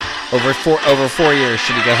Over 4 years,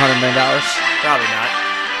 should he get $100 million? Probably not.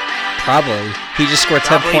 Probably. He just scored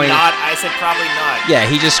 10 Probably points. not. I said probably not. Yeah,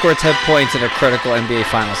 he just scored 10 points in a critical NBA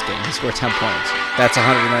Finals game. He scored 10 points. That's a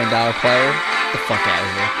 $100 million player? Get the fuck out of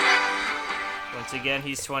here. Once again,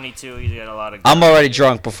 he's 22. He's got a lot of. I'm already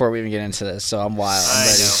drunk before we even get into this, so I'm wild. I'm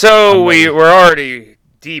ready. So we're already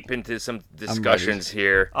deep into some discussions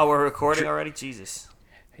here. Oh, we're recording already? Jesus.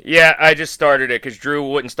 Yeah, I just started it because Drew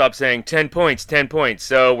wouldn't stop saying 10 points, 10 points.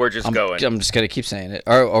 So we're just going. I'm just going to keep saying it.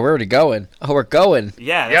 Oh, we're already going. Oh, we're going.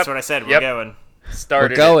 Yeah, that's what I said. We're going. We're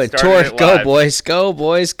going. Tor, go, boys. Go,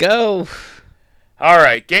 boys. Go. All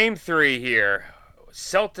right, game 3 here.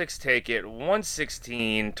 Celtics take it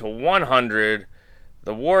 116-100.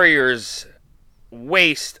 The Warriors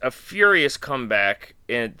waste a furious comeback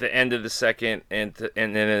at the end of the second and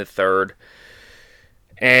then in the third.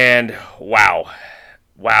 And wow.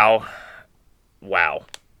 The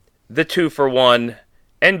 2-for-1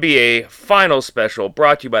 NBA Final Special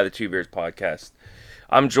brought to you by the Two Beers Podcast.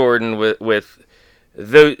 I'm Jordan with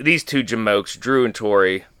these two jamokes, Drew and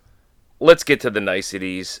Tori. Let's get to the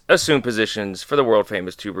niceties. Assume positions for the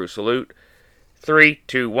world-famous two-brew salute. 3,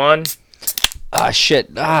 2, 1. Ah,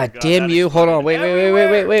 shit. Damn you. Hold on. Wait. There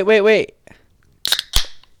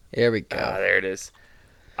we go. There it is.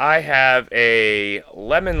 I have a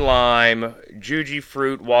lemon lime, juji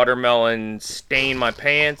fruit, watermelon stain my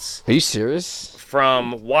pants. Are you serious?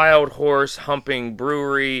 From Wild Horse Humping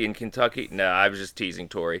Brewery in Kentucky. No, I was just teasing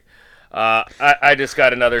Tori. I just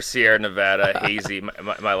got another Sierra Nevada hazy,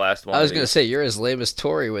 my last one. I was gonna say you're as lame as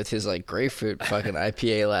Tori with his like grapefruit fucking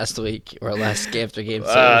IPA last week or last after game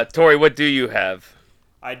 2. Tori, what do you have?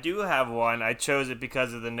 I do have one. I chose it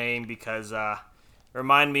because of the name because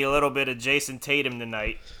remind me a little bit of Jason Tatum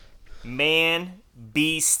tonight. Man,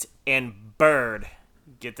 Beast, and Bird.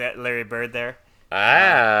 Get that, Larry Bird there?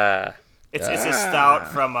 It's a stout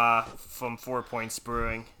from 4 Points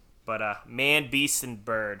Brewing, but Man, Beast, and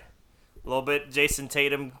Bird. A little bit. Jason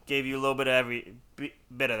Tatum gave you a little bit of every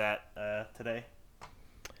bit of that today.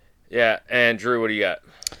 Yeah, and Drew, what do you got?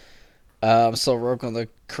 I'm still working on the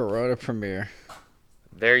Corona premiere.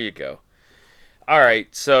 There you go. All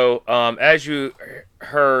right, so as you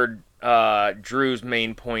heard Drew's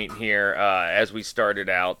main point here as we started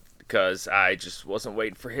out, because I just wasn't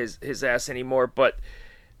waiting for his ass anymore, but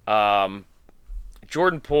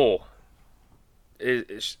Jordan Poole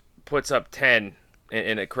puts up 10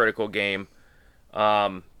 in a critical game.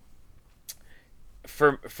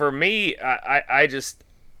 For me, I just,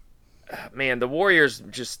 man, the Warriors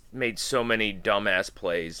just made so many dumbass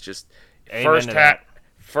plays. Just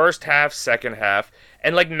first half, second half,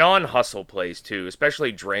 and like non-hustle plays too,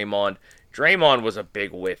 especially Draymond. Draymond was a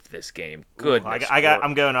big whiff this game. Goodness.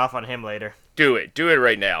 I'm going off on him later. Do it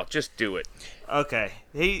right now. Just do it. Okay,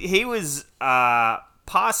 he was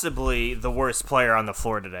possibly the worst player on the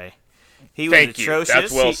floor today. He was atrocious.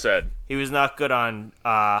 That's well said. He was not good on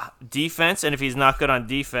defense, and if he's not good on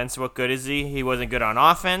defense, what good is he? He wasn't good on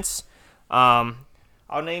offense. I'll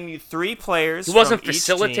name you 3 players. He wasn't from each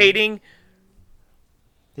facilitating.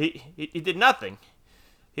 Team. He did nothing.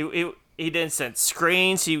 He didn't send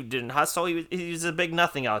screens. He didn't hustle. He was a big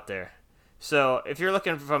nothing out there. So if you're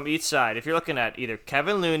looking from each side, if you're looking at either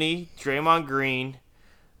Kevin Looney, Draymond Green,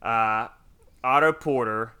 Otto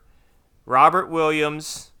Porter, Robert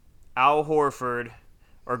Williams, Al Horford,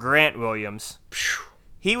 or Grant Williams,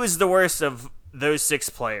 he was the worst of those 6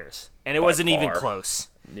 players. And it wasn't even close.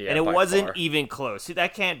 Yeah, and it wasn't even close. See,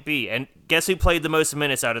 that can't be. And guess who played the most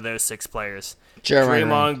minutes out of those 6 players?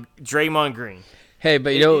 Draymond Green. Hey,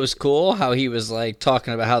 but you know what was cool? How he was like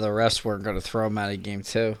talking about how the refs weren't going to throw him out of game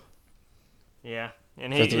 2. Yeah,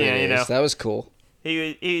 and that was cool.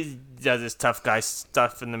 He does his tough guy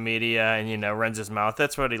stuff in the media and runs his mouth.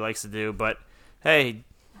 That's what he likes to do. But hey,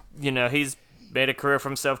 he's made a career for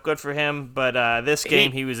himself. Good for him. But this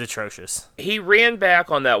game, he was atrocious. He ran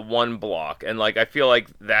back on that one block, and like I feel like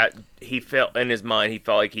that he felt in his mind, he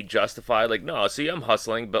felt like he justified. Like, no, see, I'm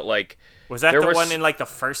hustling, but like, was that the one in like the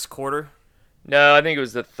first quarter? No, I think it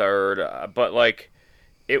was the third. But like,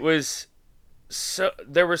 it was so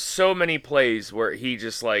there were so many plays where he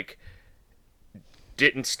just like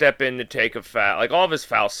didn't step in to take a foul. Like all of his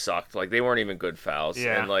fouls sucked. Like they weren't even good fouls.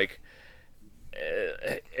 Yeah. And like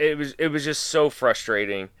it was just so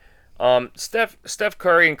frustrating. Steph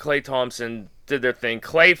Curry and Klay Thompson did their thing.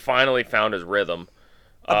 Klay finally found his rhythm,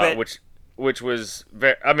 which was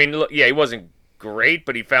very. I mean, yeah, he wasn't great,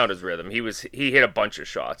 but he found his rhythm. He hit a bunch of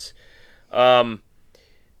shots.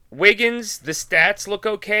 Wiggins, the stats look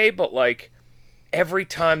okay, but like every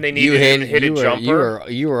time they needed him to hit a jumper,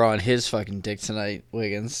 you were on his fucking dick tonight,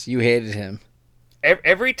 Wiggins. You hated him.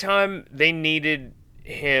 Every time they needed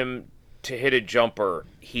him to hit a jumper,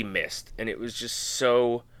 he missed, and it was just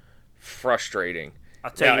so frustrating.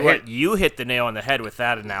 I'll tell Now, you what, you hit the nail on the head with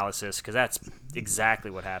that analysis, because that's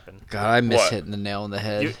exactly what happened. God, I miss What? hitting the nail on the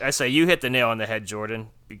head. I say you hit the nail on the head, Jordan,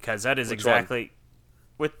 because that is Which exactly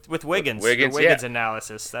with Wiggins. Wiggins, the Wiggins yeah.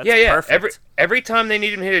 analysis. That's Yeah. perfect. Every time they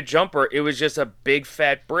needed him to hit a jumper, it was just a big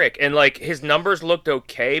fat brick. And like his numbers looked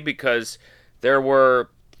okay because there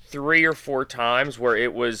were 3 or 4 times where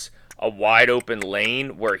it was a wide open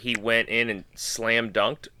lane where he went in and slam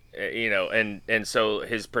dunked, and so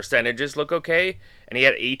his percentages look okay, and he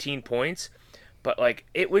had 18 points. But like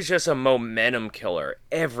it was just a momentum killer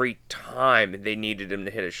every time they needed him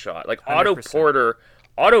to hit a shot. Like 100%.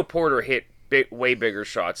 Otto Porter hit way bigger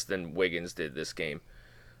shots than Wiggins did this game.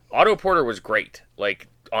 Otto Porter was great. Like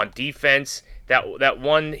on defense, that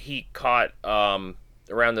one he caught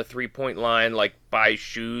around the 3-point line, like by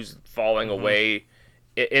shoes falling away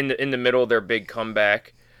in the middle of their big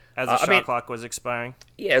comeback. As the shot clock was expiring.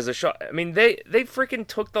 Yeah, as a shot. I mean, they freaking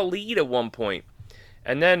took the lead at one point,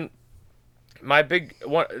 and then my big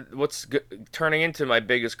turning into my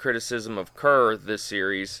biggest criticism of Kerr this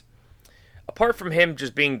series. Apart from him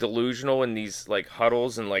just being delusional in these like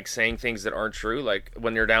huddles and like saying things that aren't true, like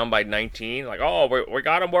when they're down by 19, like, oh, we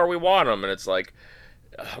got him where we want him, and it's like,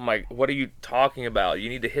 oh my, what are you talking about? You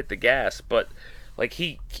need to hit the gas. But like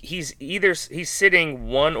he's sitting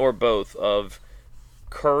one or both of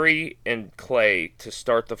Curry and Clay to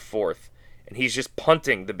start the fourth, and he's just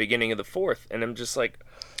punting the beginning of the fourth, and I'm just like,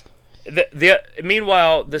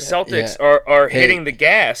 meanwhile the Celtics are hitting the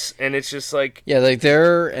gas, and it's just like, Yeah, like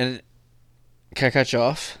they're and. Can I cut you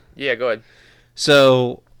off? yeah, go ahead.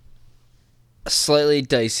 So, slightly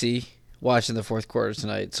dicey watching the fourth quarter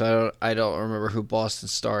tonight. So I don't remember who Boston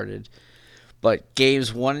started, but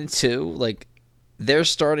games 1 and 2, like they're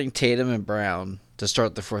starting Tatum and Brown to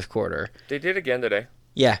start the fourth quarter. They did again today.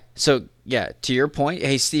 Yeah. So yeah, to your point,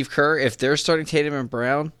 hey Steve Kerr, if they're starting Tatum and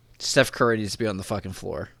Brown, Steph Curry needs to be on the fucking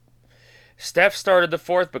floor. Steph started the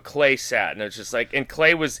fourth, but Clay sat, and it's just like, and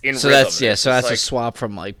Clay was in So rhythm. that's like, a swap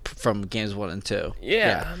from games 1 and 2.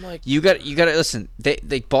 Yeah, I'm like, You got to listen.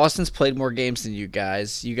 They Boston's played more games than you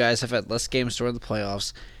guys. You guys have had less games during the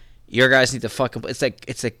playoffs. Your guys need to fucking.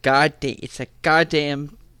 It's a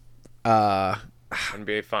goddamn.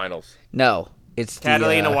 NBA Finals. No, it's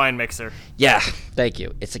Catalina the, wine mixer. Yeah, thank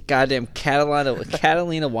you. It's a goddamn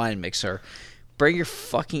Catalina wine mixer. Bring your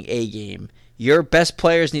fucking A game. Your best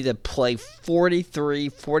players need to play 43,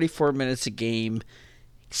 44 minutes a game.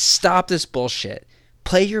 Stop this bullshit.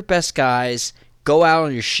 Play your best guys. Go out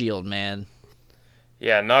on your shield, man.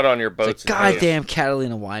 Yeah, not on your boats. It's a goddamn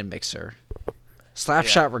Catalina wine mixer.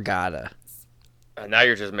 Slapshot Regatta. Now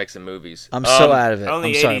you're just mixing movies. I'm so out of it. only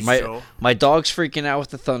I'm sorry. 80s, Joel. My dog's freaking out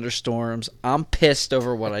with the thunderstorms. I'm pissed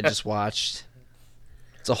over what I just watched.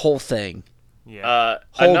 It's a whole thing. Yeah.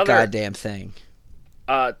 Whole goddamn thing.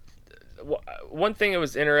 One thing that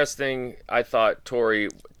was interesting, I thought, Tori,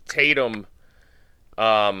 Tatum,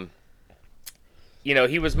 he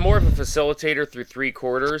was more of a facilitator through 3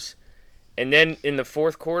 quarters. And then in the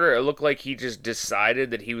fourth quarter, it looked like he just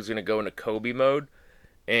decided that he was going to go into Kobe mode.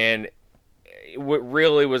 And what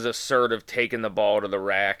really was assertive, taking the ball to the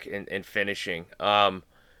rack and finishing. Some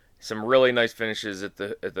really nice finishes at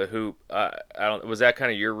the hoop. Was that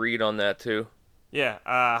kind of your read on that too? Yeah,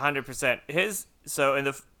 100%. So in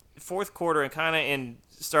the fourth quarter and kind of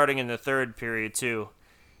starting in the third period too,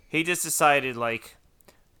 he just decided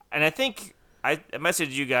and I think I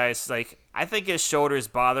messaged you guys I think his shoulder is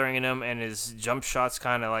bothering him and his jump shots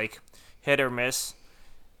kind of hit or miss,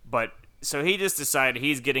 but so he just decided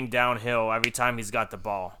he's getting downhill every time he's got the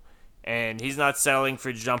ball, and he's not settling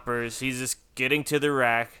for jumpers. He's just getting to the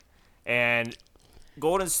rack, and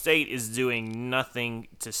Golden State is doing nothing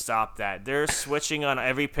to stop that. They're switching on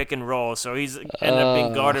every pick and roll, so he's ended up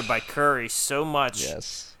being guarded by Curry so much.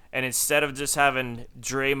 Yes. And instead of just having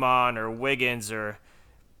Draymond or Wiggins or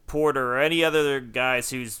Porter or any other guys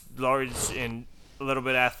who's large and a little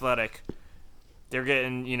bit athletic, they're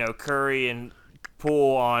getting, Curry and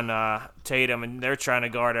Poole on Tatum, and they're trying to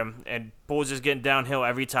guard him. And Poole's just getting downhill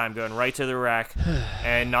every time, going right to the rack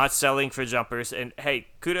and not settling for jumpers. And, hey,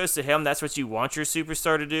 kudos to him. That's what you want your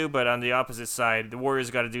superstar to do. But on the opposite side, the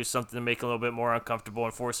Warriors got to do something to make it a little bit more uncomfortable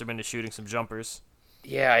and force him into shooting some jumpers.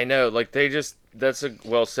 Yeah, I know. That's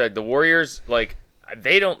well said. The Warriors,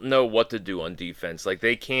 they don't know what to do on defense.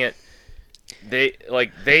 They can't. In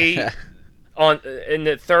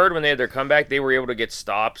the third, when they had their comeback, they were able to get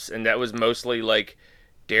stops, and that was mostly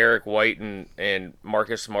Derek White and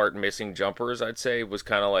Marcus Smart missing jumpers. I'd say was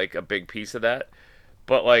kind of a big piece of that.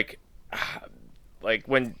 But when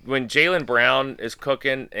Jaylen Brown is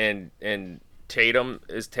cooking and Tatum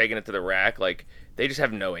is taking it to the rack, like they just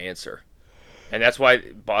have no answer, and that's why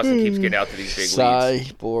Boston keeps getting out to these big leads. Sigh,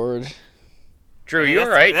 bored. Drew, you all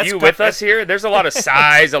right? You with us here? There's a lot of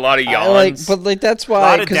sighs, a lot of yawns. That's why. A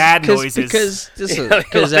lot of dad noises.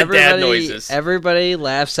 Because everybody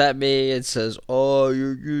laughs at me and says, "Oh,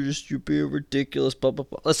 you're being ridiculous." Blah blah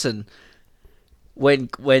blah. Listen, when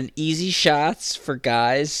easy shots for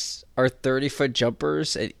guys are 30-foot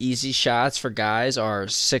jumpers and easy shots for guys are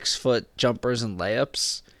 6-foot jumpers and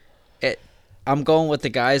layups, I'm going with the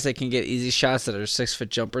guys that can get easy shots that are 6-foot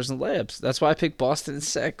jumpers and layups. That's why I picked Boston in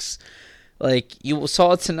 6. Like, you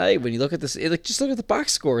saw it tonight when you look at this. Just look at the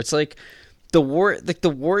box score. It's like the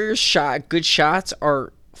Warriors' good shots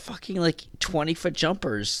are fucking like 20-foot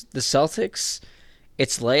jumpers. The Celtics,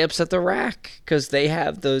 it's layups at the rack because they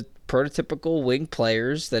have the prototypical wing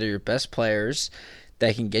players that are your best players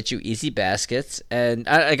that can get you easy baskets. And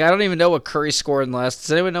I don't even know what Curry scored in the last.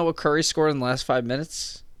 Does anyone know what Curry scored in the last 5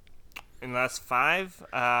 minutes? In the last 5,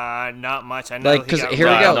 not much. I know. Like, because here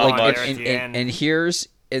we go.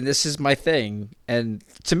 And this is my thing. And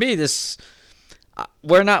to me,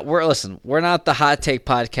 we're not the Hot Take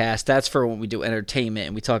podcast. That's for when we do entertainment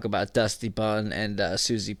and we talk about Dusty Bun and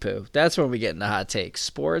Susie Poo. That's when we get into hot takes.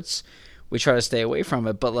 Sports, we try to stay away from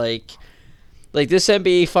it. But like this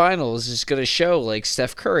NBA Finals is going to show like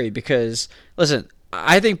Steph Curry because listen,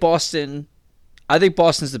 I think Boston's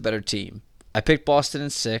the better team. I picked Boston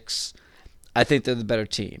in 6. I think they're the better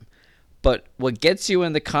team. But what gets you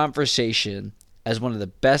in the conversation as one of the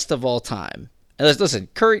best of all time. And listen,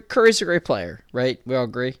 Curry's a great player, right? We all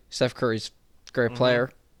agree. Steph Curry's a great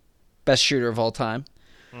player, best shooter of all time.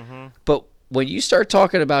 Mm-hmm. But when you start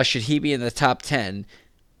talking about should he be in the top 10,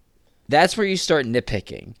 that's where you start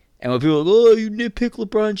nitpicking. And when people are like, oh, you nitpick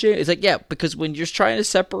LeBron James, it's like, yeah, because when you're trying to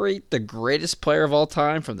separate the greatest player of all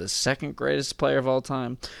time from the second greatest player of all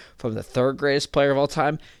time, from the third greatest player of all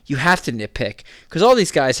time, you have to nitpick. Because all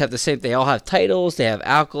these guys have the same, they all have titles, they have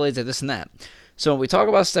accolades, and this and that. So when we talk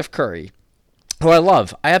about Steph Curry, who I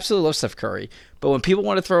absolutely love Steph Curry, but when people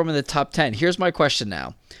want to throw him in the top 10, here's my question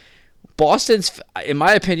now. In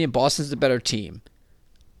my opinion, Boston's the better team.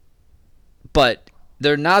 But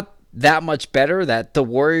they're not that much better that the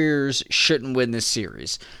Warriors shouldn't win this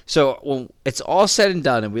series. So when it's all said and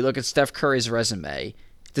done and we look at Steph Curry's resume,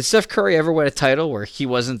 did Steph Curry ever win a title where he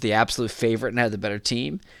wasn't the absolute favorite and had the better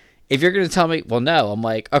team? If you're going to tell me, well, no, I'm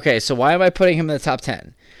like, okay, so why am I putting him in the top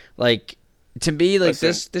 10? Like, to me, like,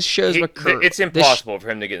 this shows what Curry... It's impossible for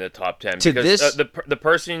him to get in the top 10 because the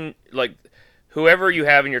person, like, whoever you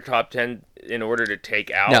have in your top 10 in order to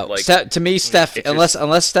take out... No, like, to me, Steph,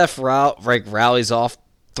 unless Steph rallies off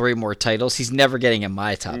 3 more titles, he's never getting in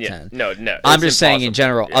my top 10. No. I'm just saying in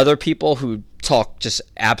general, other people who talk just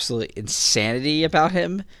absolute insanity about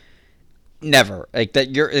him, never. Like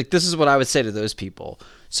that. This is what I would say to those people.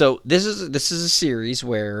 So this is a series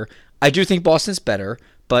where I do think Boston's better,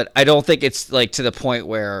 but I don't think it's like to the point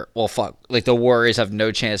where, well, fuck, like the Warriors have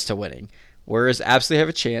no chance to winning. Warriors absolutely have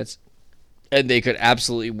a chance, and they could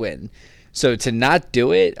absolutely win. So to not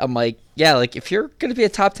do it, I'm like, yeah, like if you're going to be a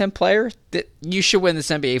top 10 player, you should win this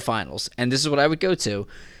NBA Finals. And this is what I would go to.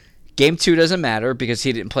 Game 2 doesn't matter because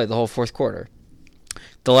he didn't play the whole fourth quarter.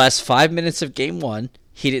 The last 5 minutes of Game 1,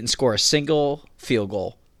 he didn't score a single field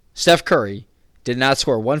goal. Steph Curry did not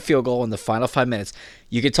score one field goal in the final 5 minutes.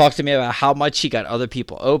 You could talk to me about how much he got other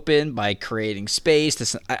people open by creating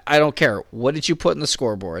space. I don't care. What did you put in the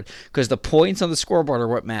scoreboard? Because the points on the scoreboard are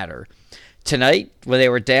what matter. Tonight, when they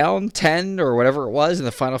were down 10 or whatever it was in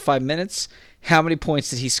the final 5 minutes, how many points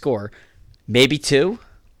did he score? Maybe 2?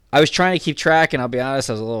 I was trying to keep track, and I'll be honest,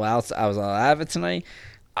 I was a little out of it tonight.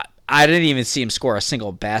 I didn't even see him score a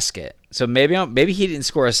single basket. So maybe he didn't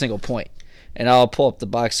score a single point. And I'll pull up the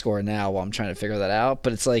box score now while I'm trying to figure that out.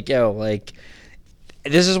 But it's like,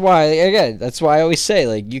 this is why, again, that's why I always say,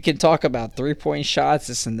 like, you can talk about 3-point shots,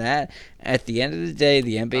 this and that. At the end of the day,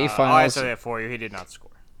 the NBA Finals. I'll answer that for you. He did not score.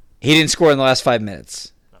 He didn't score in the last 5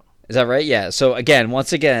 minutes. No. Is that right? Yeah. So,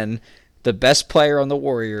 once again, the best player on the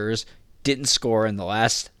Warriors didn't score in the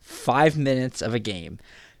last 5 minutes of a game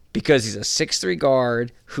because he's a 6'3"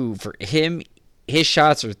 guard who, for him, his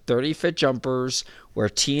shots are 30-foot jumpers where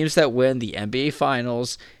teams that win the NBA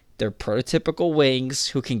Finals, they're prototypical wings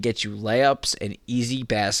who can get you layups and easy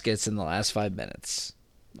baskets in the last 5 minutes.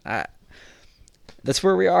 That's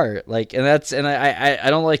where we are. I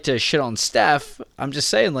don't like to shit on Steph. I'm just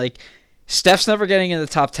saying, like, Steph's never getting in the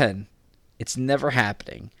top 10. It's never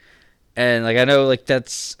happening. And I know,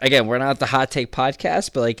 that's, again, we're not the Hot Take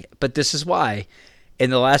podcast, but this is why. in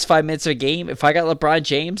the last 5 minutes of a game, if I got LeBron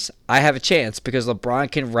James, I have a chance because LeBron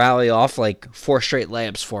can rally off like 4 straight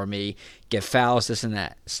layups for me, get fouls, this and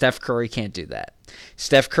that. Steph Curry can't do that.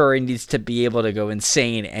 Steph Curry needs to be able to go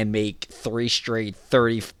insane and make 3 straight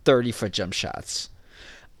 30-foot jump shots.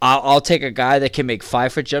 I'll take a guy that can make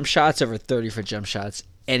 5-foot jump shots over 30-foot jump shots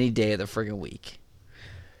any day of the friggin' week.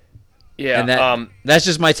 Yeah, and that's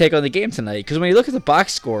just my take on the game tonight. Because when you look at the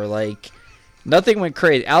box score, like, nothing went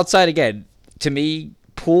crazy. Outside, again, to me,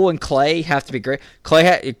 Poole and Clay have to be great.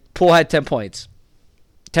 Poole had 10 points.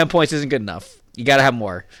 10 points isn't good enough. You got to have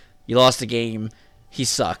more. You lost the game. He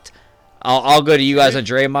sucked. I'll go to you guys on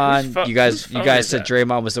Draymond. You guys said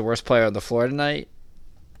Draymond was the worst player on the floor tonight.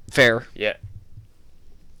 Fair. Yeah.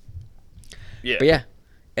 Yeah. But yeah.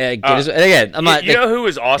 And again, I'm not. You know who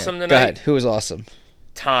was awesome tonight? Go ahead. Who was awesome?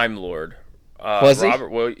 Time Lord. Was he?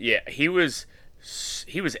 Well, yeah, he was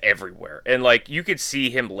everywhere, and like you could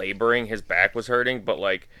see him laboring. His back was hurting, but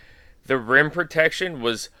like the rim protection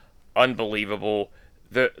was unbelievable.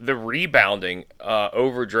 The rebounding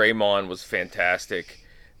over Draymond was fantastic.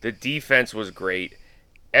 The defense was great.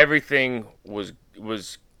 Everything was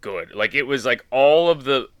good. Like it was like all of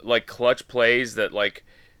the like clutch plays that like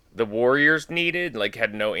the Warriors needed, like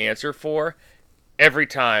had no answer for. Every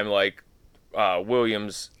time, like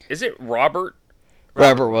Williams, is it Robert?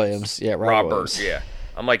 Robert Williams, yeah, Robert Williams. Yeah.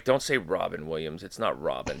 I'm like, don't say Robin Williams. It's not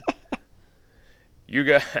Robin. You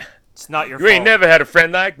got. It's not your you fault. ain't never had a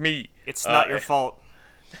friend like me. It's not your fault.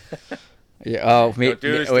 Yeah. Oh, me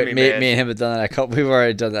me, and him have done that. We've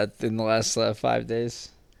already done that in the last 5 days.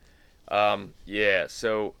 Yeah.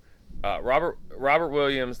 So, Robert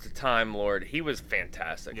Williams, the Time Lord, he was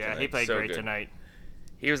fantastic. Yeah, tonight. he played so great good. tonight.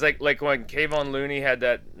 He was like when Kayvon Looney had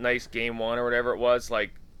that nice game 1 or whatever it was.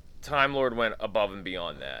 Like, Time Lord went above and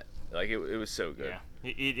beyond that. Like it was so good.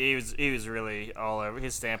 Yeah, he was really all over.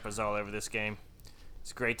 His stamp was all over this game.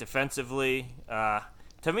 It's great defensively.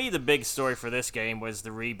 To me, the big story for this game was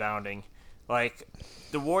the rebounding. Like,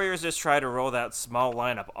 the Warriors just tried to roll that small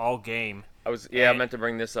lineup all game. I meant to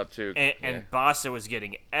bring this up too. And Boston was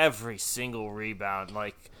getting every single rebound.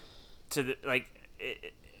 Like, I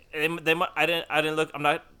didn't look. I'm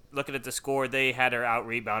not looking at the score. They had her out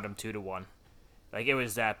rebound them 2-1. Like, it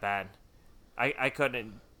was that bad. I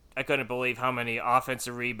couldn't believe how many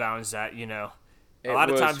offensive rebounds that, a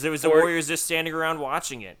lot of times it was the Warriors just standing around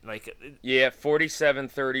watching it. Like, yeah,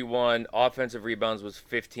 47-31. Offensive rebounds was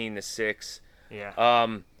 15-6.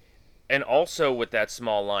 Yeah. And also with that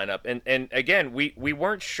small lineup, and again, we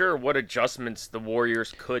weren't sure what adjustments the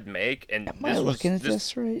Warriors could make. And am I looking at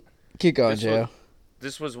this right? Keep going, Joe.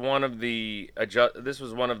 This was one of the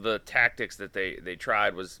tactics that they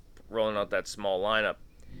tried, was rolling out that small lineup,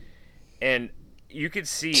 and you could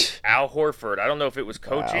see Al Horford. I don't know if it was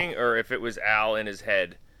coaching or if it was Al in his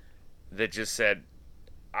head that just said,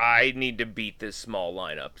 I need to beat this small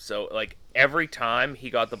lineup. So, like, every time he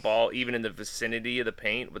got the ball, even in the vicinity of the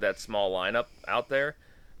paint with that small lineup out there,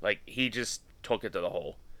 like, he just took it to the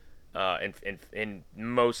hole and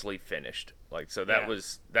mostly finished. Like, so that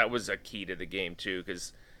was a key to the game, too,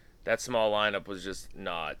 because that small lineup was just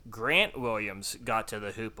not. Grant Williams got to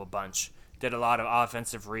the hoop a bunch, did a lot of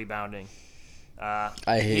offensive rebounding.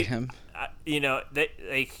 I hate him.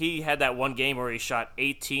 He had that one game where he shot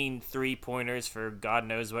 18 3-pointers for God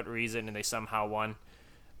knows what reason, and they somehow won.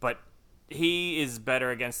 But he is better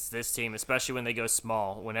against this team, especially when they go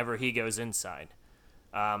small, whenever he goes inside.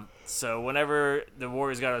 So whenever the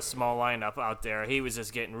Warriors got a small lineup out there, he was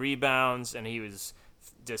just getting rebounds, and he was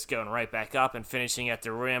just going right back up and finishing at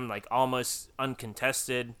the rim, like almost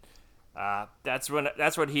uncontested. That's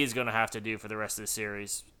what he's going to have to do for the rest of the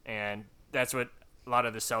series, and that's what a lot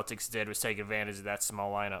of the Celtics did, was take advantage of that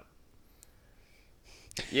small lineup.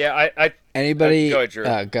 Yeah, Anybody? Go ahead, Drew. Go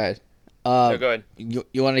ahead. No, go ahead.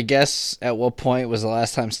 You want to guess at what point was the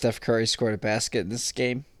last time Steph Curry scored a basket in this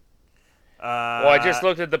game? Well, I just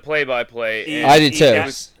looked at the play-by-play. I did too.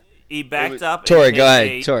 He backed up. Tori, go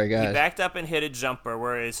ahead. He backed up and hit a jumper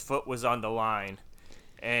where his foot was on the line,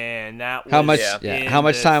 and that was how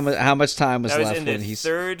much time was left in when the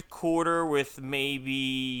third quarter with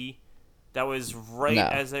maybe. That was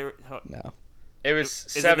as they were. No. It was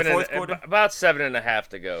about 7.5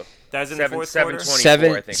 to go. That was in the fourth quarter?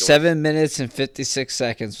 7:24, I think. 7 minutes and 56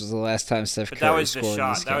 seconds was the last time Steph Curry scored. That was the shot.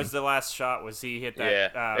 In this game. That was the last shot. Was he hit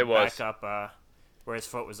that it was. back up where his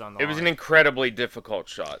foot was on the line. It was an incredibly difficult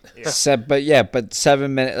shot. Yeah. But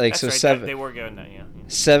 7 minutes, like, That's so right. 7. They were going that, yeah.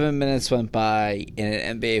 7 minutes went by in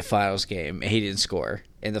an NBA Finals game, and he didn't score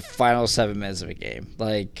in the final 7 minutes of a game.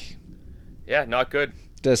 Like, yeah, not good.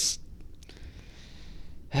 Just.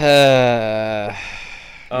 Yep.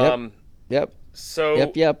 Yep.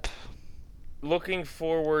 So. Yep. looking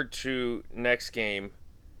forward to next game.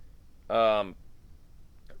 Yeah,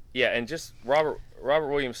 and just Robert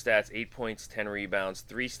Williams stats: 8 points, 10 rebounds,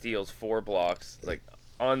 3 steals, 4 blocks. Like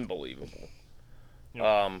unbelievable.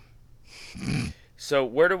 Yep. So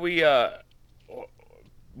where do we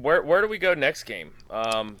where do we go next game?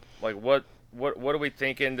 Like what are we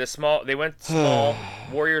thinking? They went small.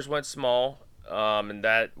 Warriors went small, and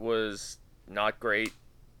that was not great.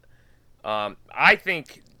 I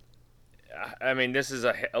think. I mean, this is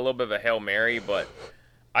a little bit of a Hail Mary, but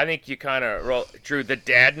I think you kind of roll. Drew, the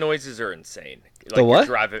dad noises are insane. Like, the what?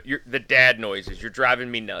 The dad noises. You're driving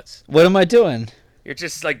me nuts. What am I doing? You're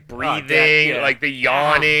just like breathing, like the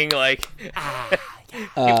yawning, like.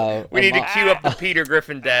 We need to cue up the Peter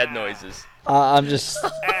Griffin dad noises. I'm just. Oh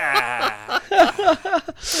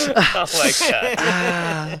my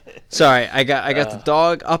god. Sorry, I got the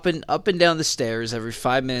dog up and down the stairs every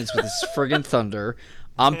 5 minutes with this friggin' thunder.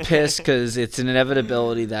 I'm pissed because it's an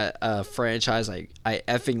inevitability that a franchise I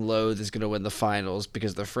effing loathe is going to win the finals,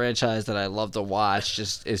 because the franchise that I love to watch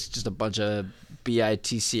is just a bunch of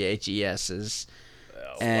bitcheses.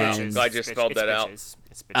 And I just spelled that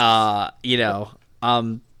out. You know,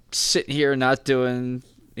 I'm sitting here not doing,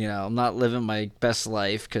 I'm not living my best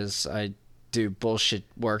life because I do bullshit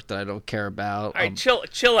work that I don't care about. All right,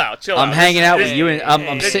 chill out. I'm hanging out with you, and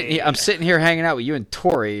I'm sitting here hanging out with you and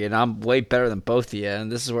Tori, and I'm way better than both of you,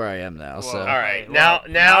 and this is where I am now. Well, so all right, now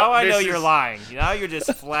I know you're is, lying. Now you're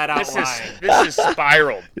just flat out lying. This is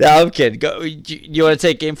spiraled. No, I'm kidding. Go. You want to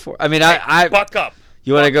take game 4? I mean, I buck up.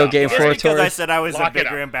 You want to go game 4, Tori? Because I said I was Lock a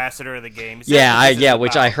bigger ambassador of the game. Yeah,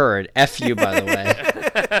 which I heard. F you, by the way.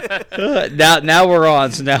 now we're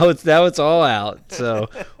on. So now it's all out. So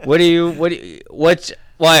here,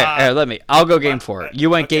 I'll go game 4. You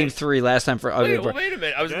went game 3 last time for. Wait a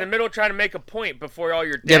minute. I was in the middle trying to make a point before all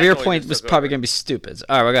your. Yeah, but your point was probably gonna be stupid.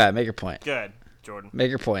 All right, we got it. Make your point. Good, Jordan. Make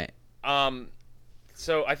your point.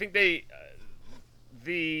 So I think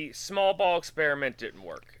the small ball experiment didn't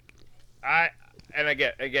work. And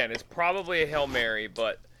again, it's probably a Hail Mary,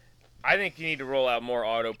 but I think you need to roll out more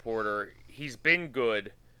Otto Porter. He's been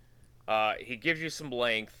good. He gives you some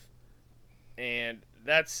length, and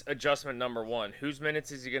that's adjustment number 1. Whose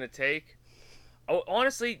minutes is he going to take? Oh,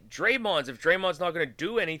 honestly, Draymond's. If Draymond's not going to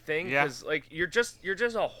do anything, because you're just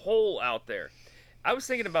a hole out there. I was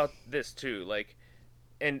thinking about this too,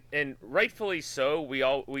 and rightfully so.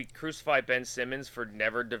 We crucify Ben Simmons for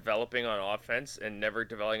never developing on offense and never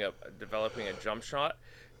developing a jump shot.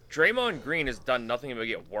 Draymond Green has done nothing but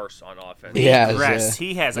get worse on offense. He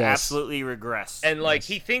has absolutely regressed. And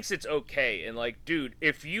he thinks it's okay. And dude,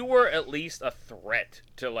 if you were at least a threat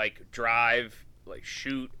to drive,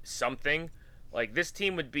 shoot something, this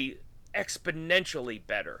team would be exponentially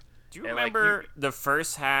better. Do you remember the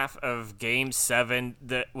first half of Game 7,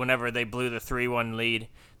 whenever they blew the 3-1 lead?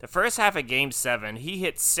 The first half of Game 7, he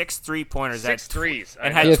hit 6 3-pointers. 6 threes.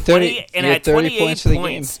 And had 28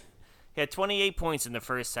 points. He had 28 points in the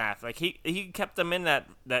first half. He kept them in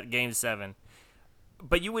that Game 7.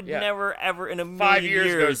 But you would never, ever in a million 5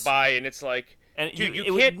 years goes by, and it's dude,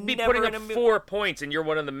 you can't be putting up 4 points, and you're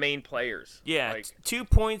one of the main players. Yeah, 2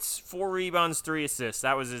 points, 4 rebounds, 3 assists.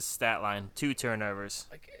 That was his stat line. 2 turnovers.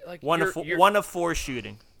 One of 4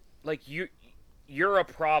 shooting. You're a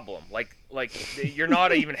problem. You're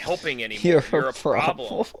not even helping anymore. You're a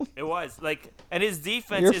problem. It was and his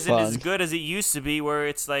defense isn't as good as it used to be, where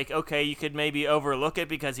it's okay, you could maybe overlook it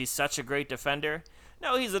because he's such a great defender.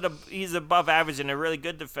 No, he's above average and a really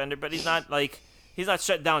good defender, but he's not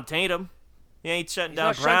shutting down Tatum. He ain't shutting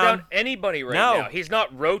down Brown. He's not shutting down anybody now. He's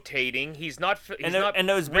not rotating. He's not. And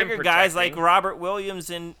those bigger guys like Robert Williams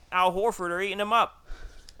and Al Horford are eating him up.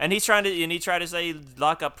 And he tried to say,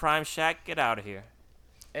 lock up Prime Shaq, get out of here.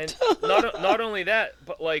 And not only that,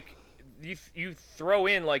 but you throw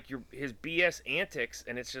in his BS antics,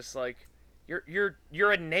 and it's just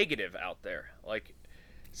you're a negative out there.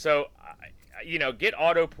 So get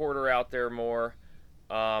Otto Porter out there more.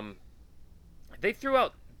 They threw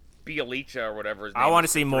out Bialica or whatever his name is. I want to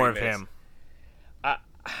see more of him.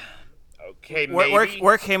 Okay, maybe.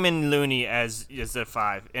 Work him and Looney as a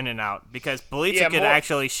 5, in and out, because Bialica could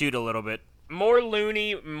actually shoot a little bit. More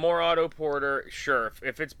Looney, more Otto Porter, sure.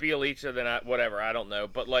 If it's Bialica, then whatever, I don't know.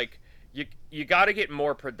 But you got to get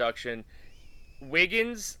more production.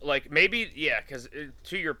 Wiggins, maybe, because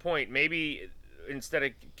to your point, maybe instead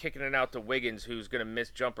of kicking it out to Wiggins, who's going to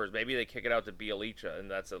miss jumpers, maybe they kick it out to Bialica, and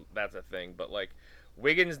that's a thing. But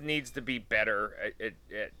Wiggins needs to be better at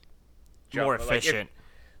more efficient.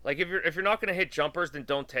 If you're not going to hit jumpers, then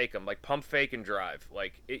don't take them. Pump fake and drive.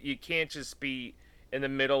 You can't just be in the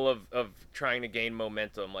middle of trying to gain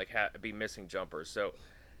momentum, be missing jumpers. So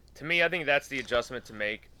To me, I think that's the adjustment to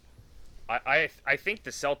make. I think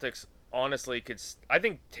the Celtics honestly could. I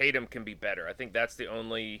think Tatum can be better. I think that's the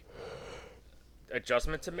only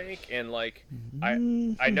adjustment to make. And like, I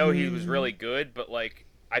know he was really good, but like,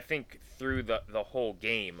 I think through the whole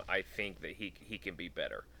game, I think that he can be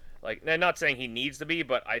better. Like, I'm not saying he needs to be,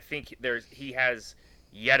 but I think he has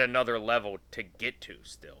yet another level to get to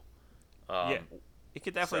still. Yeah, he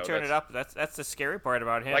could definitely turn it up. That's the scary part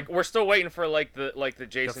about him. Like, we're still waiting for the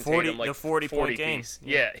Jason Tatum, like, the 40-point game. Piece.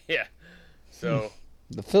 Yeah. So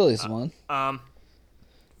The Phillies won.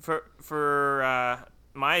 For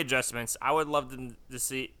my adjustments, I would love them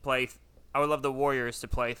to play. I would love the Warriors to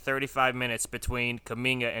play 35 minutes between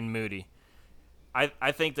Kuminga and Moody.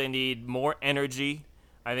 I think they need more energy.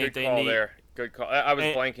 I think good call there. Good call. I was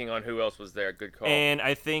blanking on who else was there. Good call. And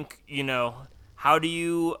I think, how do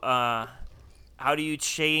you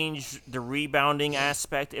change the rebounding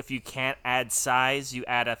aspect if you can't add size? You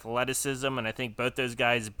add athleticism, and I think both those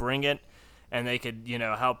guys bring it, and they could,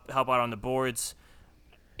 help out on the boards.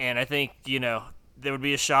 And I think, there would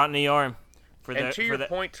be a shot in the arm for that. And to your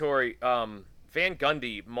point, Tori, Van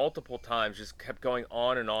Gundy multiple times just kept going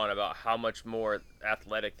on and on about how much more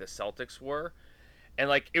athletic the Celtics were. And,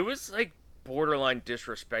 like, it was, like, borderline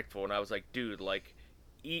disrespectful. And I was like, dude,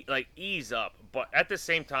 ease up. But at the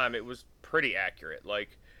same time, it was pretty accurate.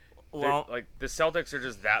 Like, the Celtics are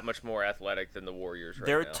just that much more athletic than the Warriors right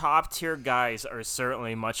now. Their top-tier guys are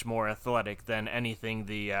certainly much more athletic than anything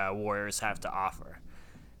the Warriors have to offer.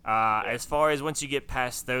 As far as once you get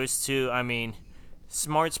past those two, I mean,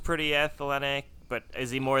 Smart's pretty athletic, but is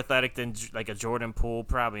he more athletic than, like, a Jordan Poole?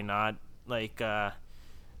 Probably not. Like,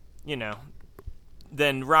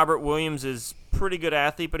 then Robert Williams is pretty good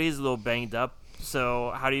athlete, but he's a little banged up.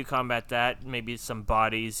 So how do you combat that? Maybe some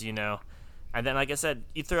bodies, And then, like I said,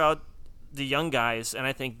 you throw out the young guys, and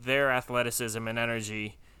I think their athleticism and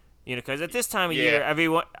energy, because at this time of year,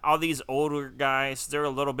 all these older guys, they're a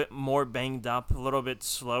little bit more banged up, a little bit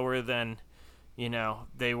slower than,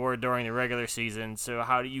 they were during the regular season. So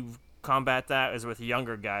how do you combat that? Is with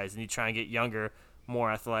younger guys, and you try and get younger, more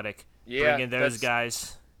athletic. Yeah, bring in those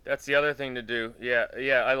guys. That's the other thing to do. Yeah,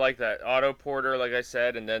 I like that. Otto Porter, like I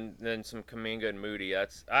said, and then some Kuminga and Moody.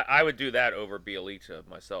 I would do that over Bjelica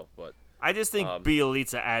myself, but I just think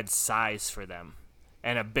Bjelica adds size for them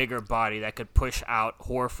and a bigger body that could push out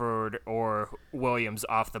Horford or Williams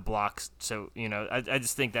off the blocks. So I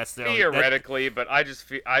just think that's the theoretically, but I just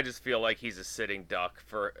feel like he's a sitting duck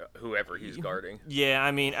for whoever he's guarding. Yeah, I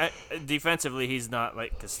mean, defensively he's not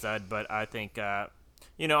like a stud, but I think on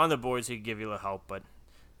the boards he could give you a little help, but.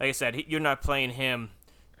 Like I said, you're not playing him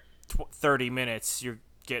 30 minutes. You're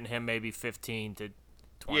getting him maybe 15 to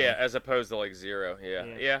 20. Yeah, as opposed to like 0.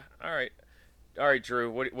 Yeah. All right, Drew.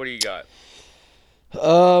 What do you got?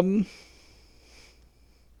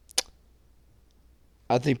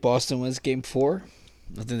 I think Boston wins Game 4.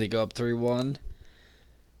 I think they go up 3-1.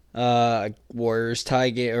 Warriors tie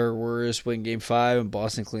game or Warriors win Game 5, and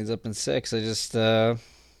Boston cleans up in 6. I just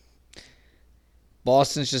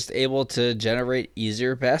Boston's just able to generate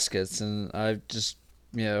easier baskets, and I just,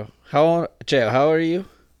 how old are you?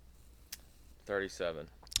 37.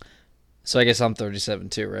 So I guess I'm 37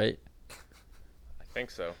 too, right? I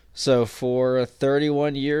think so. So for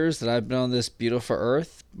 31 years that I've been on this beautiful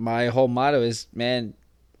earth, my whole motto is, man,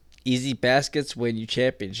 easy baskets win you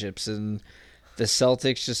championships, and the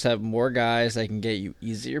Celtics just have more guys that can get you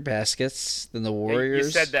easier baskets than the Warriors.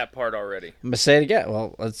 You said that part already. I'm going to say it again.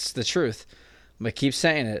 Well, that's the truth. I'm going to keep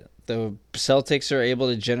saying it. The Celtics are able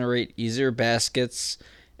to generate easier baskets,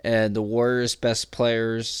 and the Warriors' best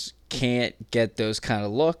players can't get those kind of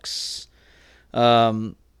looks.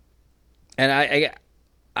 And I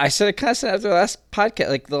said it kind of after the last podcast,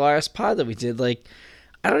 like the last pod that we did, like,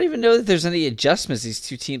 I don't even know that there's any adjustments these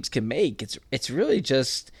two teams can make. It's really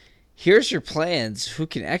just, here's your plans, who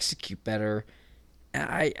can execute better.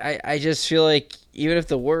 I just feel like even if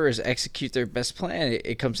the Warriors execute their best plan,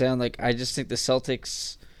 it comes down, like, I just think the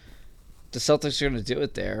Celtics are going to do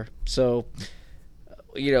it there. So,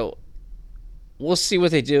 we'll see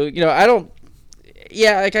what they do. I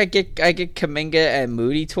get Kuminga and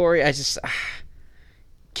Moody, Tori. I just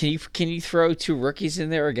can you throw two rookies in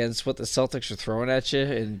there against what the Celtics are throwing at you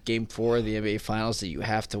in Game 4 of the NBA Finals that you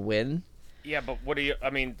have to win? Yeah, but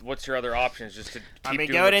what's your other options? Just to keep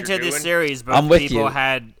doing going what into you're this doing? series, both people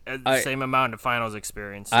had the same amount of finals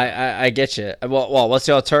experience. I get you. Well, what's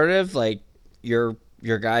the alternative? Like, your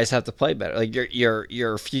guys have to play better. Like,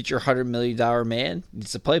 your future $100 million man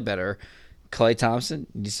needs to play better. Klay Thompson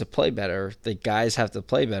needs to play better. The guys have to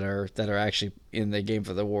play better that are actually in the game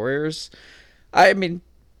for the Warriors. I mean,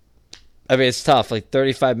 it's tough. Like,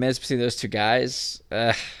 35 minutes between those two guys.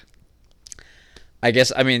 I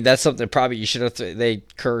guess that's something probably you should have.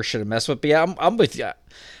 Kerr should have messed with. But yeah, I'm with you.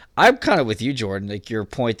 I'm kind of with you, Jordan. Like your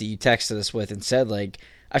point that you texted us with and said, like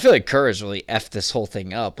I feel like Kerr has really effed this whole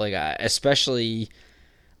thing up. Like especially,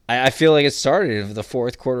 I feel like it started in the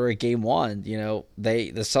fourth quarter of Game 1. You know,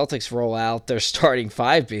 the Celtics roll out their starting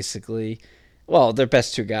five basically. Well, their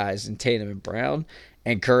best two guys in Tatum and Brown,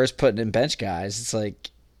 and Kerr is putting in bench guys. It's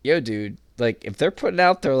like, yo, dude. Like if they're putting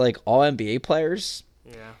out their like all NBA players.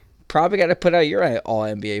 Yeah. Probably got to put out your all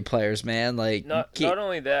NBA players, man. Like not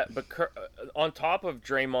only that, but Kerr, on top of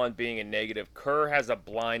Draymond being a negative, Kerr has a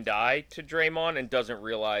blind eye to Draymond and doesn't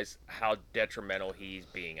realize how detrimental he's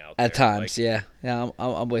being out there. At times, like, yeah,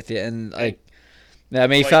 I'm with you. And like, he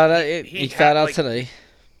like, found out. He found out today.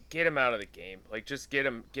 Get him out of the game. Like, just get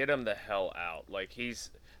him the hell out. Like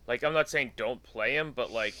he's like, I'm not saying don't play him, but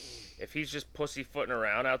like, if he's just pussyfooting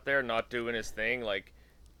around out there, not doing his thing, like.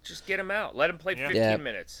 Just get him out. Let him play 15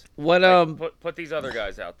 minutes. What put these other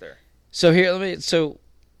guys out there. So here,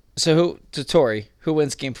 who to Tori? Who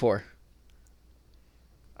wins Game 4?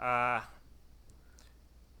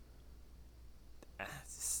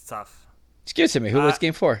 It's tough. Just give it to me. Who wins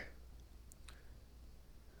Game 4?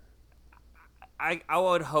 I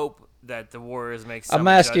would hope that the Warriors make some. I'm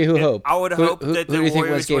asking who hope. I would hope that the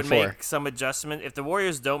Warriors would 4? make some adjustment. If the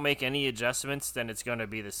Warriors don't make any adjustments, then it's going to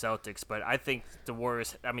be the Celtics. But I think the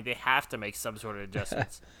Warriors. I mean, they have to make some sort of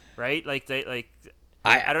adjustments, right? Like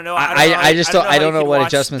I don't know. I don't know what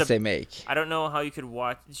adjustments they make. I don't know how you could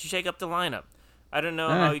watch. You shake up the lineup. I don't know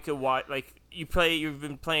how you could watch. Like you've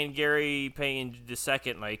been playing Gary Payton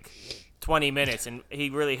II like 20 minutes, and he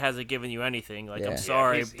really hasn't given you anything. Like I'm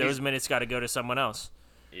sorry, those minutes got to go to someone else.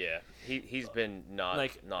 Yeah, he's been not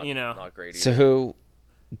great either. So who,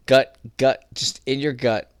 gut, just in your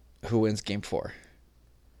gut, who wins Game 4?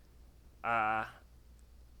 I'm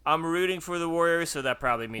rooting for the Warriors, so that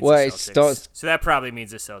probably means the Celtics. So that probably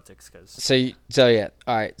means the Celtics,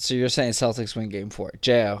 All right. So you're saying Celtics win Game 4?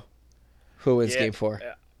 Jo, who wins Game 4?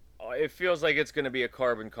 It feels like it's going to be a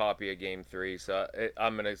carbon copy of Game 3, so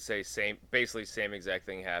I'm going to say basically same exact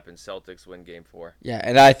thing happens. Celtics win Game 4. Yeah,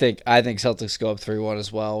 and I think Celtics go up 3-1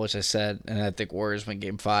 as well, which I said, and I think Warriors win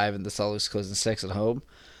Game 5, and the Celtics close in 6 at home.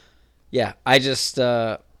 Yeah, I just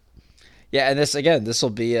and this will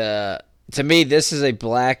be to me this is a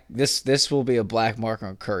black this will be a black mark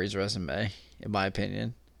on Curry's resume, in my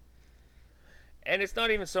opinion. And it's not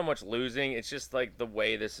even so much losing; it's just like the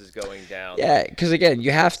way this is going down. Yeah, because again, you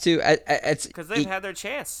have to. Because they've had their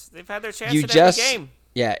chance. They've had their chance in every game.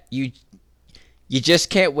 Yeah, you just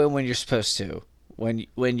can't win when you're supposed to.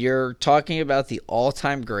 When you're talking about the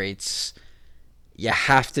all-time greats, you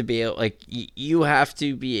have to be you have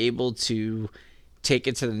to be able to take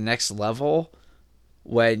it to the next level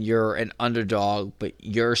when you're an underdog, but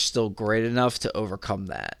you're still great enough to overcome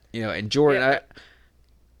that. You know, and Jordan,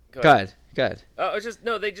 go ahead.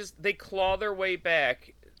 They claw their way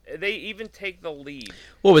back. They even take the lead.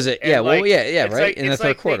 What was it? And right in the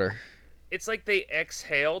third quarter. It's like they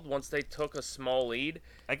exhaled once they took a small lead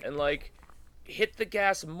and hit the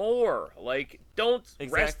gas more. Like don't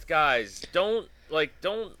rest, guys. Don't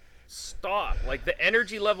stop. Like the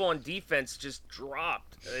energy level on defense just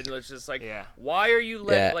dropped. And it's just why are you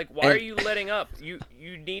are you letting up? You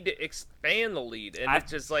need to expand the lead. And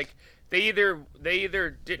it's just like They either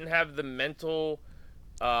didn't have the mental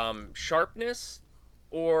sharpness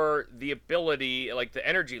or the ability, like the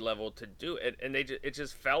energy level to do it, and it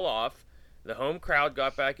just fell off. The home crowd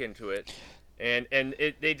got back into it, and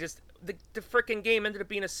the freaking game ended up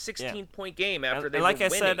being a 16-point game after they were winning.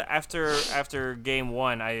 Like I said after Game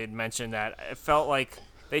 1, I had mentioned that it felt like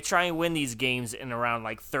they try and win these games in around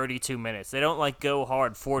 32 minutes. They don't go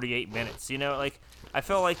hard 48 minutes. You know, I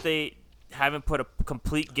felt like they haven't put a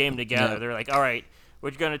complete game together. No. They're like, all right,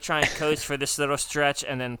 we're going to try and coach for this little stretch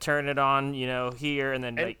and then turn it on, here. And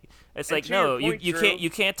then no, you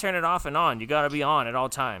can't turn it off and on. You got to be on at all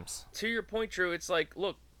times. To your point, Drew, it's like,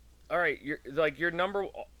 look, all right, you're number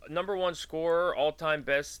one scorer, all-time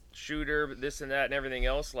best shooter, this and that and everything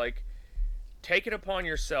else. Take it upon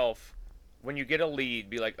yourself when you get a lead,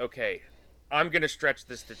 be like, okay, I'm going to stretch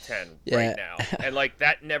this to 10 right now. And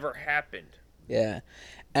that never happened. Yeah.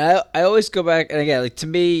 And I always go back, and again, to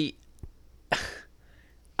me,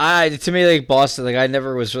 Boston, I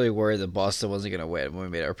never was really worried that Boston wasn't going to win when we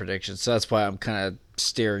made our predictions. So that's why I'm kind of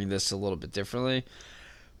steering this a little bit differently.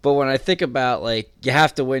 But when I think about, you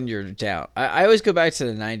have to win, you're down. I always go back to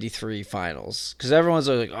the 93 finals, because everyone's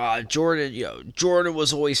always like, Jordan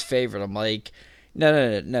was always favored. I'm like,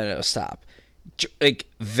 no, stop.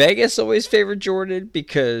 Vegas always favored Jordan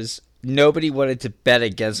because nobody wanted to bet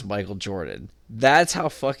against Michael Jordan. That's how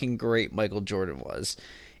fucking great Michael Jordan was.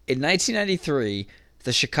 in 1993,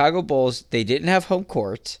 the Chicago Bulls, they didn't have home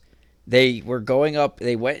court. They were going up.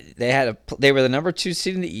 They were the number 2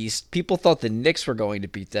 seed in the East. People thought the Knicks were going to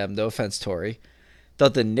beat them. No offense, Tori.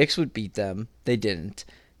 Thought the Knicks would beat them. They didn't.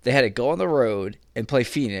 They had to go on the road and play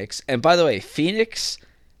Phoenix. And by the way, Phoenix,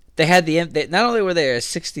 not only were they a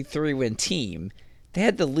 63-win team, they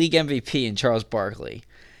had the league MVP in Charles Barkley.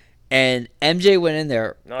 And MJ went in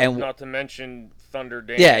there. Not to mention Thunder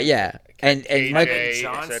Dame. Yeah. And Michael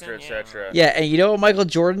Johnson, etc. Yeah, and you know what Michael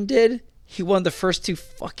Jordan did? He won the first 2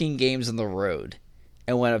 fucking games on the road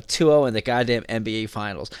and went up 2-0 in the goddamn NBA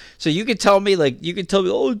Finals. So you could tell me,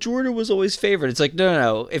 oh, Jordan was always favored. It's like,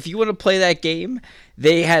 no. If you want to play that game,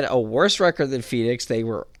 they had a worse record than Phoenix. They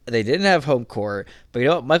didn't have home court. But you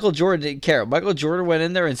know what? Michael Jordan didn't care. Michael Jordan went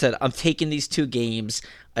in there and said, I'm taking these 2 games.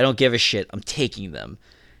 I don't give a shit. I'm taking them.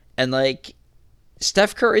 And,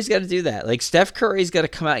 Steph Curry's got to do that. Steph Curry's got to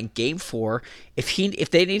come out in Game 4.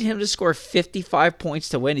 If they need him to score 55 points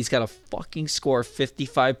to win, he's got to fucking score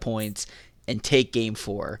 55 points and take Game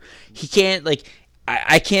 4. He can't,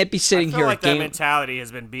 I can't be sitting I feel here. Like that mentality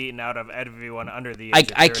has been beaten out of everyone under the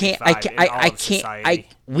age of 35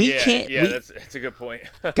 we can't. That's a good point.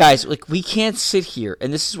 Guys, we can't sit here,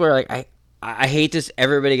 and this is where, I hate this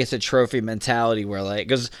everybody gets a trophy mentality where,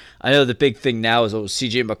 because I know the big thing now is,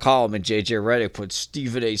 CJ McCollum and JJ Redick put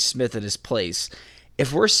Stephen A. Smith in his place.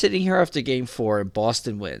 If we're sitting here after Game 4 and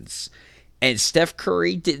Boston wins, and Steph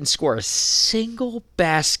Curry didn't score a single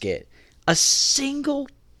basket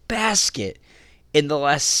in the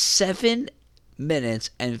last 7 minutes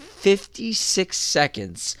and 56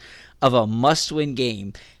 seconds of a must-win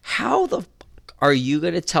game, how the are you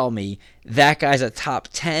going to tell me that guy's a top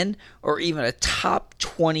 10 or even a top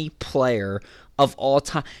 20 player of all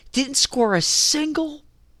time? Didn't score a single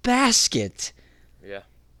basket. Yeah.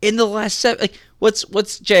 In the last 7.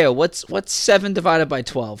 What's J.O.? What's 7 divided by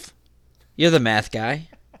 12? You're the math guy.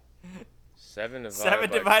 7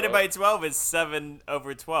 divided by 12 is 7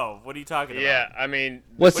 over 12. What are you talking about? Yeah, I mean,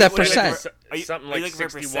 what's that percent? Something like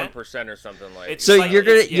 61% or something like. So you're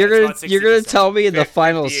gonna tell me in the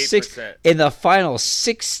final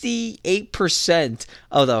 68%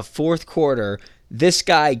 of the fourth quarter, this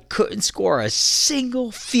guy couldn't score a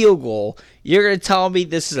single field goal. You're gonna tell me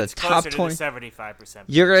this is a top 20. 75%.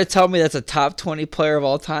 You're gonna tell me that's a top 20 player of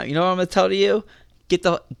all time. You know what I'm gonna tell you? Get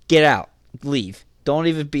out, leave. Don't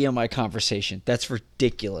even be in my conversation. That's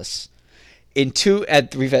ridiculous. We've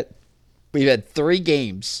had 3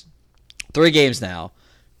 games. 3 games now.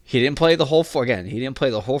 He didn't play the whole He didn't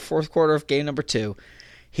play the whole fourth quarter of game number 2.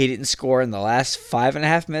 He didn't score in the last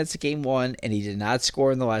 5.5 minutes of game 1, and he did not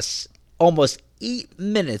score in the last almost 8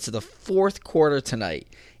 minutes of the fourth quarter tonight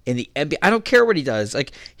in the NBA. I don't care what he does.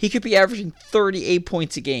 He could be averaging 38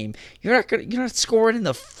 points a game. You're not scoring in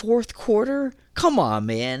the fourth quarter? Come on,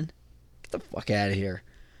 man. The fuck out of here.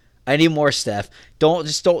 I need more Steph.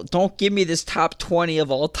 Don't give me this top 20 of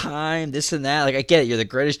all time, this and that. I get it. You're the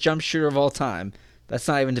greatest jump shooter of all time. That's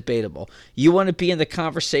not even debatable. You want to be in the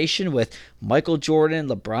conversation with Michael Jordan,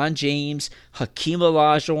 LeBron James, Hakeem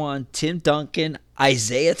Olajuwon, Tim Duncan,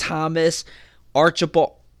 Isaiah Thomas,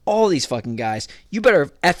 Archibald, all these fucking guys. You better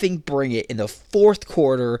effing bring it in the fourth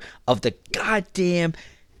quarter of the goddamn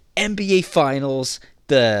NBA Finals,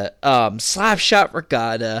 the slap shot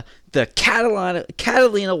regatta, the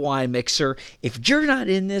Catalina wine mixer. If you're not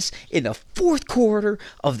in this in the fourth quarter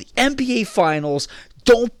of the NBA Finals,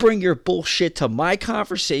 don't bring your bullshit to my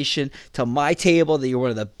conversation, to my table, that you're one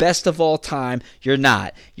of the best of all time. You're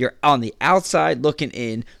not. You're on the outside looking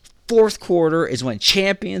in. Fourth quarter is when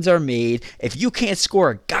champions are made. If you can't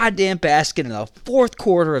score a goddamn basket in the fourth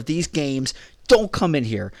quarter of these games, don't come in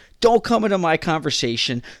here. Don't come into my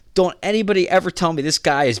conversation. Don't anybody ever tell me this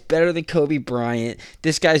guy is better than Kobe Bryant,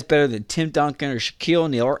 this guy's better than Tim Duncan or Shaquille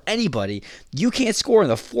O'Neal or anybody. You can't score in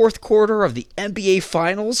the fourth quarter of the NBA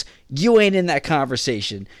Finals, you ain't in that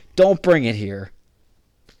conversation. Don't bring it here.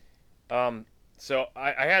 So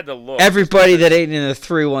I had to look. Everybody that ain't in a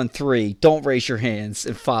 3-1-3, don't raise your hands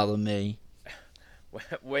and follow me.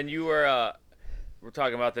 When you we're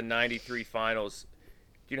talking about the 93 Finals,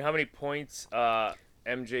 do you know how many points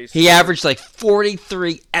MJ scored? He averaged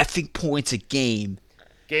 43 effing points a game.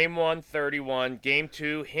 Game 1, 31. Game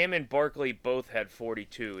 2, him and Barkley both had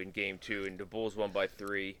 42 in Game 2, and the Bulls won by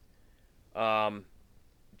 3.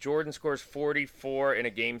 Jordan scores 44 in a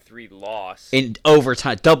Game 3 loss. In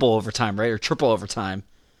overtime, double overtime, right? Or triple overtime.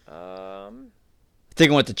 I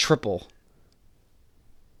think I went to triple.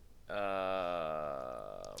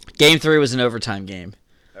 Game 3 was an overtime game.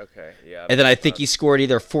 Okay, yeah. And then I think he scored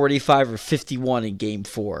either 45 or 51 in Game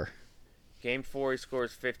 4. Game 4, he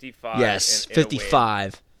scores 55. Yes, in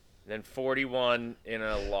 55. then 41 in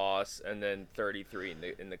a loss, and then 33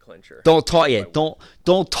 in the clincher. Don't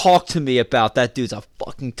talk to me about that dude's a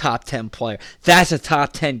fucking top 10 player. That's a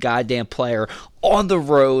top 10 goddamn player on the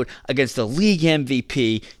road against the league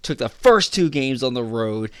MVP. Took the first 2 games on the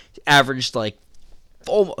road, averaged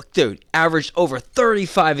averaged over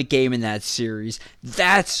 35 a game in that series.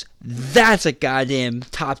 That's a goddamn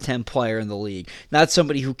top 10 player in the league. Not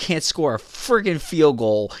somebody who can't score a friggin' field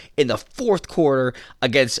goal in the fourth quarter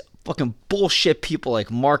against fucking bullshit people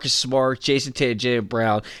like Marcus Smart, Jason Tatum, Jaylen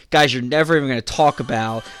Brown, guys you're never even going to talk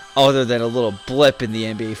about other than a little blip in the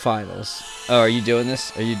NBA Finals. Oh, are you doing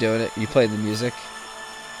this? Are you doing it? Are you playing the music?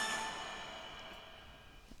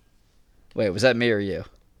 Wait, was that me or you?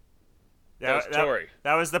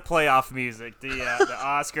 That was the playoff music. The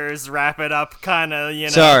Oscars wrap it up, kind of.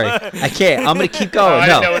 Sorry, I can't. I'm gonna keep going.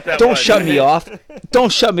 No, don't shut me off.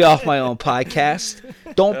 Don't shut me off my own podcast.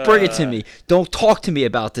 Don't bring it to me. Don't talk to me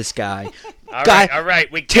about this guy. All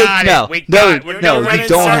right, we got it. We got it. No, you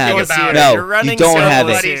don't have it. No, you don't have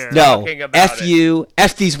it. No, F you,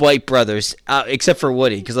 F these white brothers, except for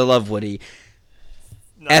Woody, because I love Woody.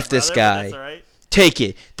 F this guy. That's all right. Take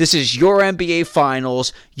it. This is your NBA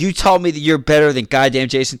Finals. You tell me that you're better than goddamn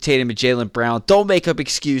Jason Tatum and Jaylen Brown. Don't make up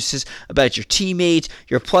excuses about your teammates,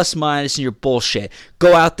 your plus minus, and your bullshit.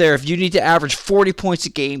 Go out there. If you need to average 40 points a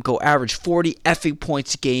game, go average 40 effing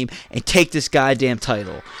points a game and take this goddamn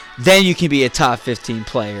title. Then you can be a top 15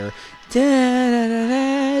 player. Drew,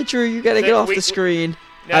 you got to get off the screen.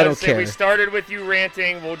 No, I don't care. We started with you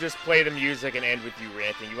ranting. We'll just play the music and end with you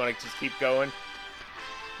ranting. You want to just keep going?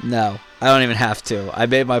 No, I don't even have to. I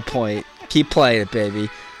made my point. Keep playing it, baby.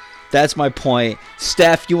 That's my point.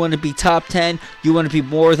 Steph, you want to be top 10? You want to be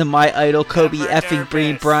more than my idol, Kobe effing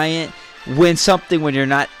Bean Bryant? Win something when you're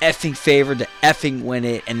not effing favored to effing win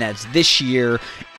it, and that's this year.